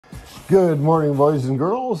Good morning, boys and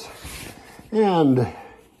girls, and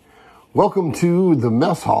welcome to the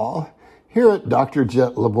mess hall here at Dr.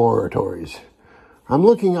 Jet Laboratories. I'm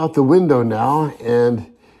looking out the window now,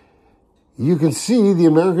 and you can see the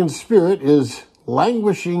American Spirit is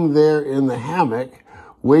languishing there in the hammock,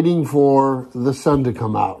 waiting for the sun to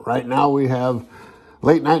come out. Right now we have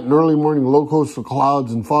late night and early morning low coastal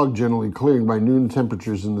clouds and fog generally clearing by noon,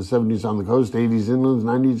 temperatures in the 70s on the coast, 80s inlands,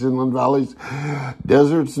 90s inland valleys,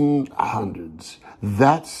 deserts and hundreds.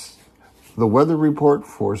 That's the weather report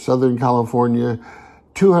for Southern California,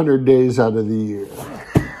 200 days out of the year.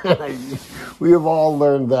 We have all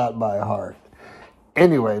learned that by heart.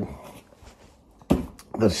 Anyway,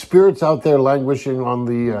 the Spirit's out there languishing on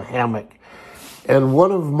the hammock. And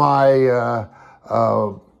one of my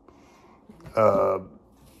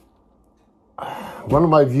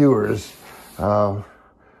viewers,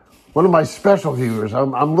 one of my special viewers,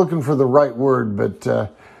 I'm looking for the right word,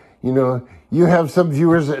 but, you have some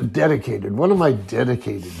viewers that are dedicated. One of my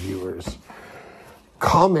dedicated viewers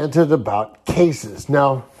commented about cases.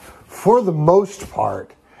 Now, for the most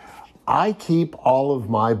part, I keep all of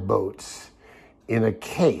my boats in a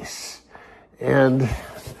case. And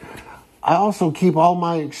I also keep all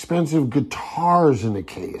my expensive guitars in a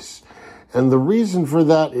case. And the reason for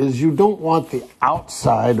that is you don't want the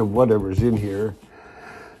outside of whatever's in here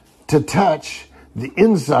to touch the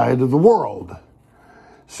inside of the world.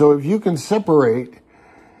 So if you can separate,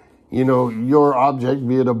 your object,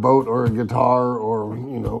 be it a boat or a guitar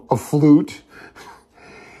or, a flute,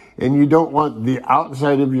 and you don't want the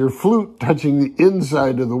outside of your flute touching the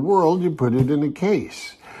inside of the world, you put it in a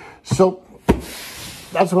case. So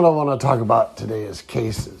that's what I want to talk about today is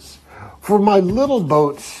cases. For my little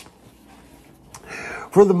boats,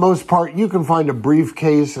 for the most part, you can find a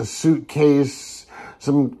briefcase, a suitcase,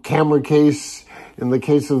 some camera case. In the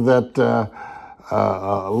case of that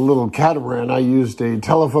little catamaran, I used a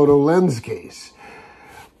telephoto lens case.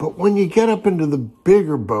 But when you get up into the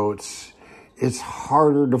bigger boats, it's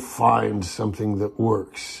harder to find something that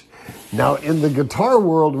works. Now, in the guitar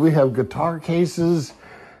world, we have guitar cases,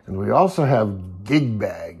 and we also have gig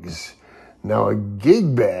bags. Now, a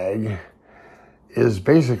gig bag is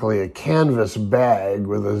basically a canvas bag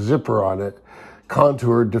with a zipper on it,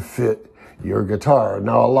 contoured to fit your guitar.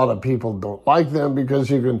 Now, a lot of people don't like them because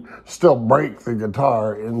you can still break the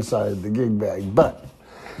guitar inside the gig bag, but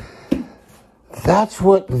that's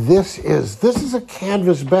what this is. This is a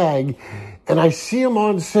canvas bag, and I see them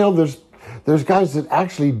on sale. There's guys that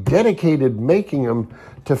actually dedicated making them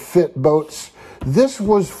to fit boats. This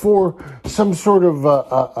was for some sort of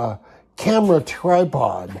a camera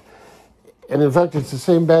tripod. And in fact, it's the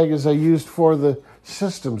same bag as I used for the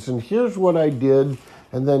systems. And here's what I did.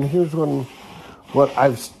 And then here's what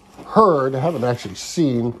I've heard, I haven't actually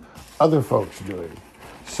seen other folks doing.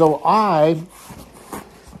 So I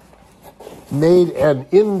made an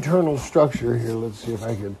internal structure here. Let's see if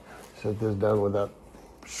I can set this down without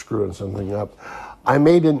screwing something up. I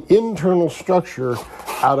made an internal structure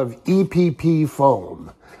out of EPP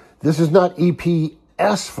foam. This is not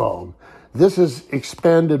EPS foam. This is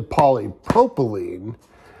expanded polypropylene.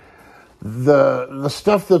 The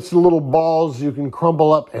stuff that's little balls you can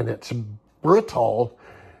crumble up and it's brittle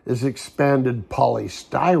is expanded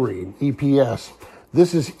polystyrene, EPS.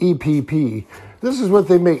 This is EPP. This is what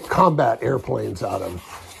they make combat airplanes out of.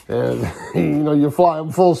 And, you fly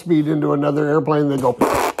them full speed into another airplane, they go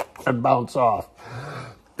and bounce off.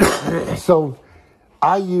 So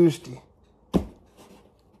I used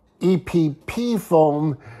EPP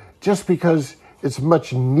foam just because it's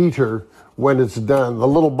much neater when it's done. The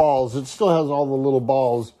little balls, it still has all the little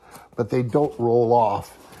balls, but they don't roll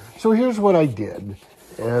off. So here's what I did,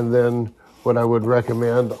 and then what I would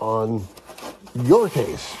recommend on your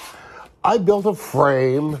case. I built a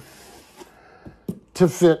frame to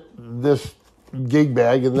fit this gig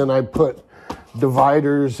bag, and then I put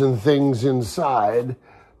dividers and things inside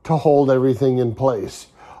to hold everything in place.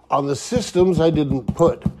 On the systems, I didn't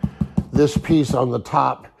put this piece on the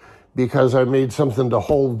top because I made something to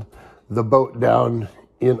hold the boat down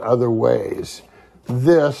in other ways.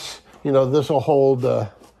 This, this will hold,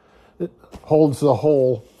 it holds the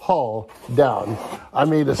whole hull down. I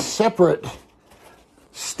made a separate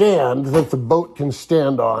stand that the boat can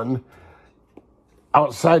stand on.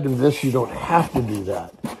 Outside of this, you don't have to do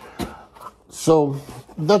that. So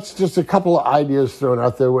that's just a couple of ideas thrown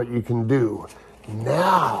out there what you can do.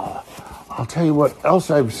 Now, I'll tell you what else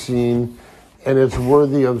I've seen, and it's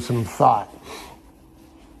worthy of some thought.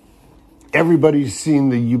 Everybody's seen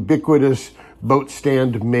the ubiquitous boat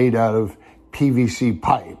stand made out of PVC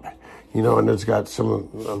pipe, and it's got some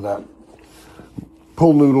of that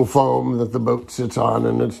pool noodle foam that the boat sits on,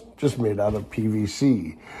 and it's just made out of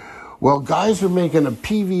PVC. Well, guys are making a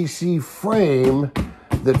PVC frame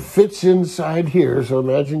that fits inside here. So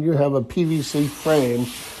imagine you have a PVC frame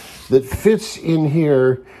that fits in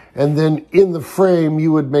here, and then in the frame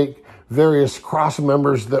you would make various cross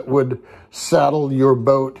members that would saddle your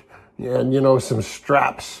boat, and, you know, some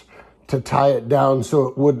straps to tie it down so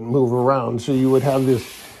it wouldn't move around. So you would have this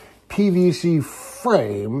PVC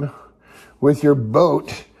frame with your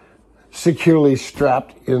boat securely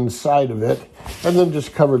strapped inside of it, and then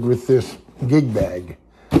just covered with this gig bag.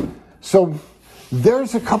 So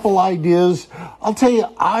there's a couple ideas. I'll tell you,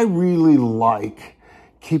 I really like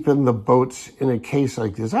keeping the boats in a case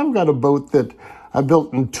like this. I've got a boat that I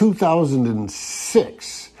built in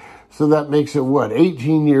 2006. So that makes it,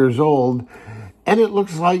 18 years old. And it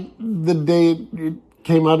looks like the day it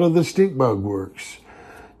came out of the stink bug works.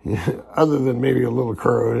 Other than maybe a little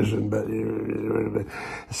corrosion, but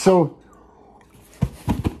so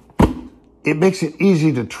it makes it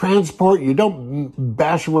easy to transport. You don't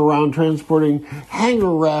bash them around transporting.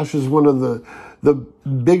 Hanger rash is one of the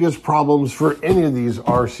biggest problems for any of these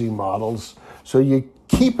RC models. So you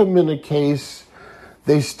keep them in a case,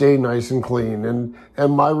 they stay nice and clean. And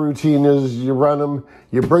my routine is you run them,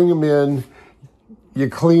 you bring them in, you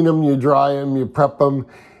clean them, you dry them, you prep them,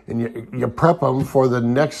 and you prep them for the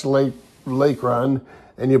next lake run,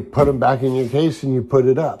 and you put them back in your case and you put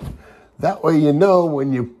it up. That way you know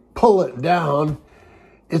when you pull it down,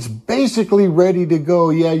 it's basically ready to go.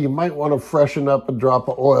 Yeah, you might want to freshen up a drop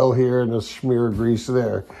of oil here and a smear of grease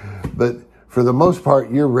there, but for the most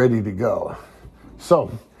part, you're ready to go.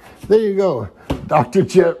 So there you go. Dr.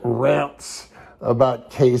 Jet rants about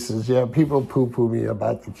cases. Yeah, people poo-poo me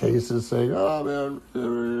about the cases, saying, oh, man.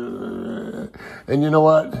 And you know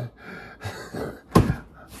what?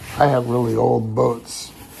 I have really old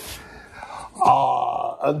boats.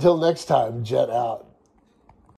 Until next time, Jet out.